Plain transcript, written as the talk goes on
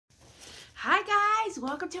guys,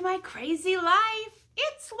 welcome to my crazy life.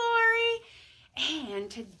 It's Lori, and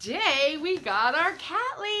today we got our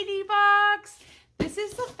cat lady box. This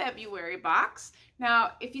is the February box.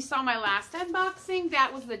 Now, if you saw my last unboxing,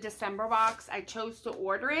 that was the December box. I chose to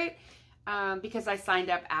order it because I signed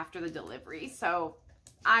up after the delivery, so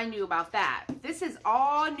I knew about that. This is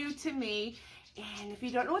all new to me, and if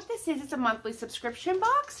you don't know what this is, it's a monthly subscription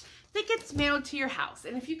box that gets mailed to your house.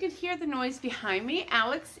 And if you can hear the noise behind me,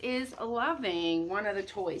 Alex is loving one of the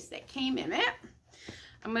toys that came in it.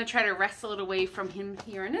 I'm going to try to wrestle it away from him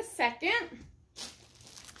here in a second,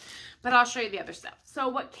 but I'll show you the other stuff. So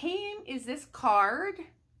what came is this card.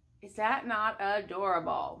 Is that not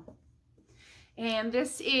adorable? And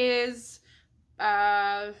this is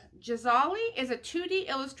Jazali is a 2D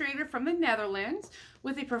illustrator from the Netherlands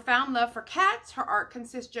with a profound love for cats. Her art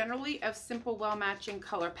consists generally of simple, well-matching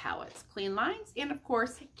color palettes, clean lines, and of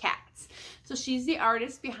course, cats. So she's the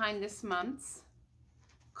artist behind this month's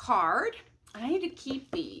card. I need to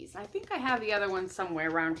keep these. I think I have the other ones somewhere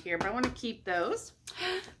around here, but I want to keep those.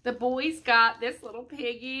 The boys got this little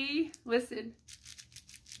piggy. Listen.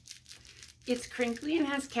 It's crinkly and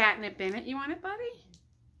has catnip in it. You want it, buddy?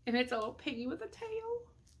 And it's a little piggy with a tail.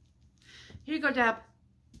 Here you go, Deb.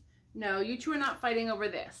 No, you two are not fighting over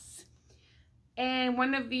this. And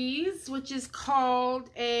one of these, which is called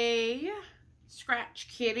a Scratch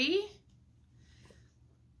Kitty.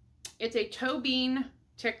 It's a toe bean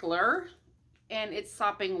tickler, and it's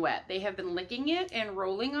sopping wet. They have been licking it and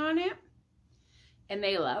rolling on it, and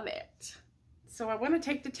they love it. So I want to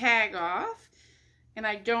take the tag off, and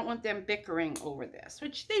I don't want them bickering over this,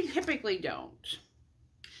 which they typically don't.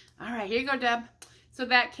 All right, here you go, Deb. So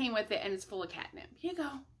that came with it, and it's full of catnip. Here you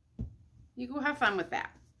go. You go have fun with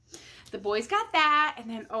that. The boys got that, and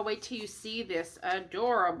then, oh, wait till you see this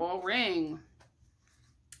adorable ring.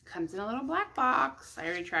 Comes in a little black box. I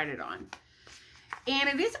already tried it on. And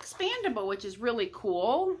it is expandable, which is really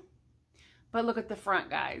cool. But look at the front,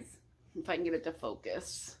 guys. If I can get it to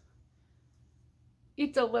focus.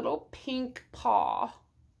 It's a little pink paw.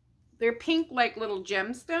 They're pink like little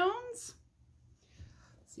gemstones.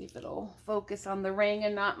 See if it'll focus on the ring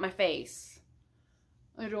and not my face.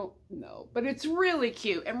 I don't know, but it's really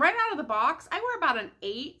cute. And right out of the box, I wear about an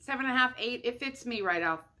 8, 7.5, 8. It fits me right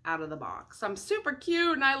out of the box. So I'm super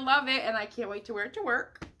cute and I love it, and I can't wait to wear it to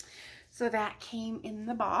work. So that came in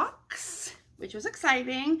the box, which was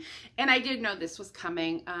exciting. And I did know this was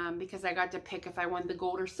coming because I got to pick if I wanted the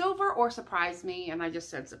gold or silver or surprise me, and I just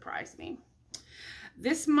said surprise me.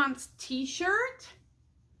 This month's t-shirt,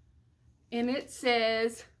 and it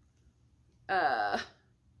says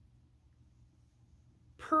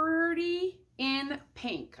Pretty in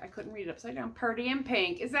Pink. I couldn't read it upside down. Pretty in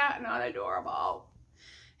Pink. Is that not adorable?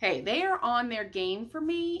 Hey, they are on their game for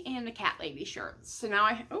me and the cat lady shirts. So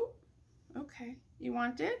now oh, okay. You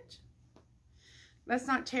want it? Let's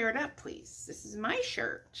not tear it up, please. This is my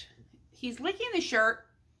shirt. He's licking the shirt.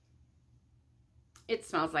 It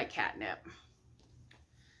smells like catnip.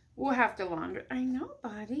 We'll have to launder it. I know,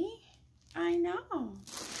 buddy. I know.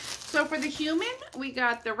 So for the human, we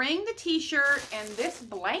got the ring, the t-shirt, and this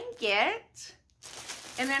blanket.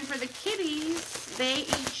 And then for the kitties, they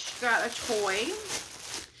each got a toy.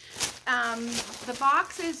 The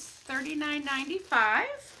box is $39.95,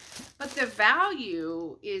 but the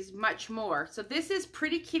value is much more. So this is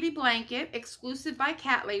Pretty Kitty Blanket, exclusive by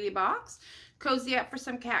Cat Lady Box. Cozy up for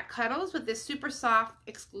some cat cuddles with this super soft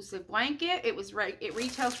exclusive blanket. It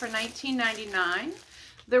retails for $19.99.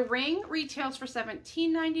 The ring retails for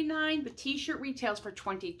 $17.99. The t-shirt retails for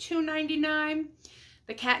 $22.99.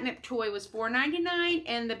 The catnip toy was $4.99,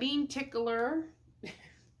 and the bean tickler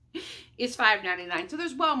is $5.99. So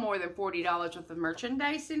there's well more than $40 worth of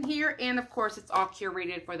merchandise in here, and of course it's all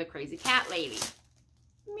curated for the crazy cat lady,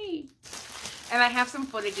 me. And I have some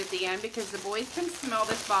footage at the end because the boys can smell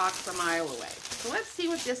this box a mile away. So let's see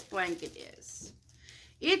what this blanket is.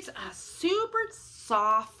 It's a super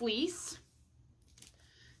soft fleece.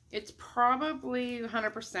 It's probably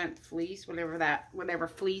 100% fleece, whatever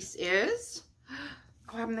fleece is.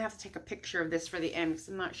 Oh, I'm gonna have to take a picture of this for the end because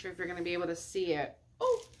I'm not sure if you're gonna be able to see it.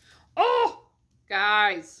 Oh,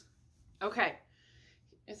 guys. Okay,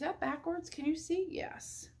 is that backwards? Can you see?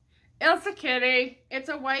 Yes. It's a kitty. It's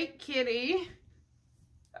a white kitty.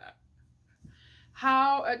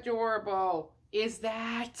 How adorable is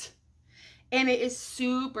that? And it is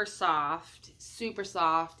super soft, super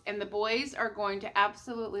soft. And the boys are going to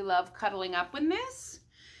absolutely love cuddling up in this.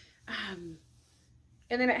 And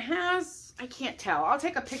then it has, I can't tell. I'll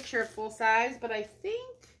take a picture of full size, but I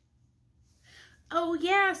think, oh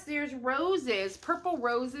yes, there's roses, purple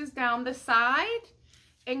roses down the side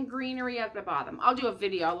and greenery at the bottom. I'll do a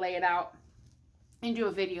video, I'll lay it out. and do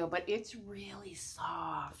a video, but it's really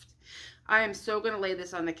soft. I am so going to lay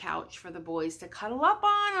this on the couch for the boys to cuddle up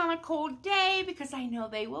on a cold day because I know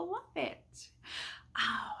they will love it.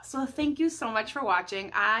 Oh, so thank you so much for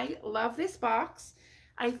watching. I love this box.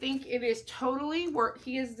 I think it is totally worth.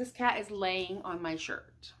 This cat is laying on my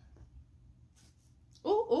shirt.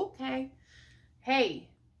 Oh, okay. Hey,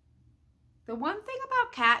 the one thing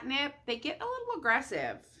about catnip, they get a little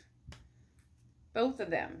aggressive. Both of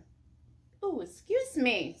them. Oh, excuse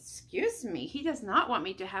me. Excuse me. He does not want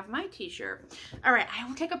me to have my t-shirt. All right, I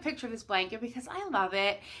will take a picture of this blanket because I love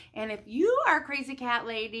it. And if you are a crazy cat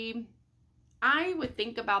lady, I would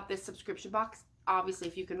think about this subscription box. Obviously,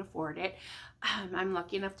 if you can afford it. I'm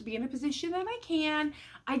lucky enough to be in a position that I can.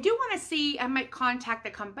 I do want to see, I might contact the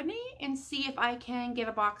company and see if I can get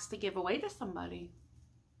a box to give away to somebody.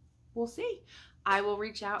 We'll see. I will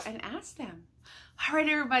reach out and ask them. All right,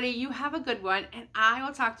 everybody, you have a good one, and I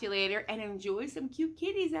will talk to you later, and enjoy some cute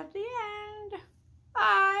kitties at the end.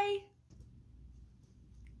 Bye.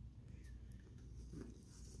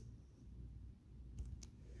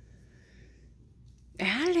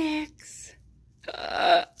 Alex.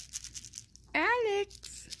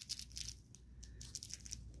 Alex.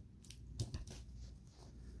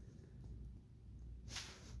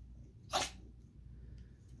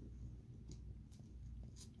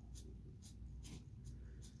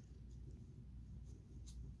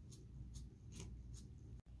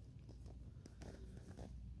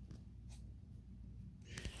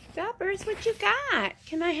 Stoppers, what you got?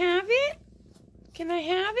 Can I have it? Can I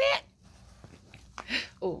have it?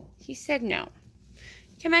 Oh, he said no.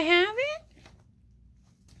 Can I have it?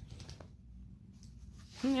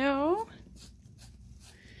 No.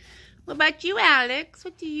 What about you, Alex?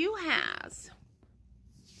 What do you have?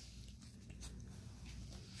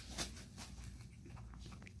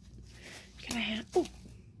 Can I have? Oh,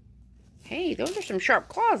 hey, those are some sharp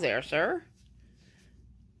claws there, sir.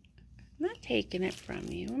 I'm not taking it from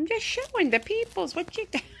you. I'm just showing the peoples what you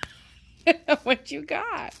got. What you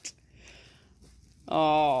got.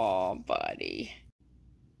 Oh, buddy.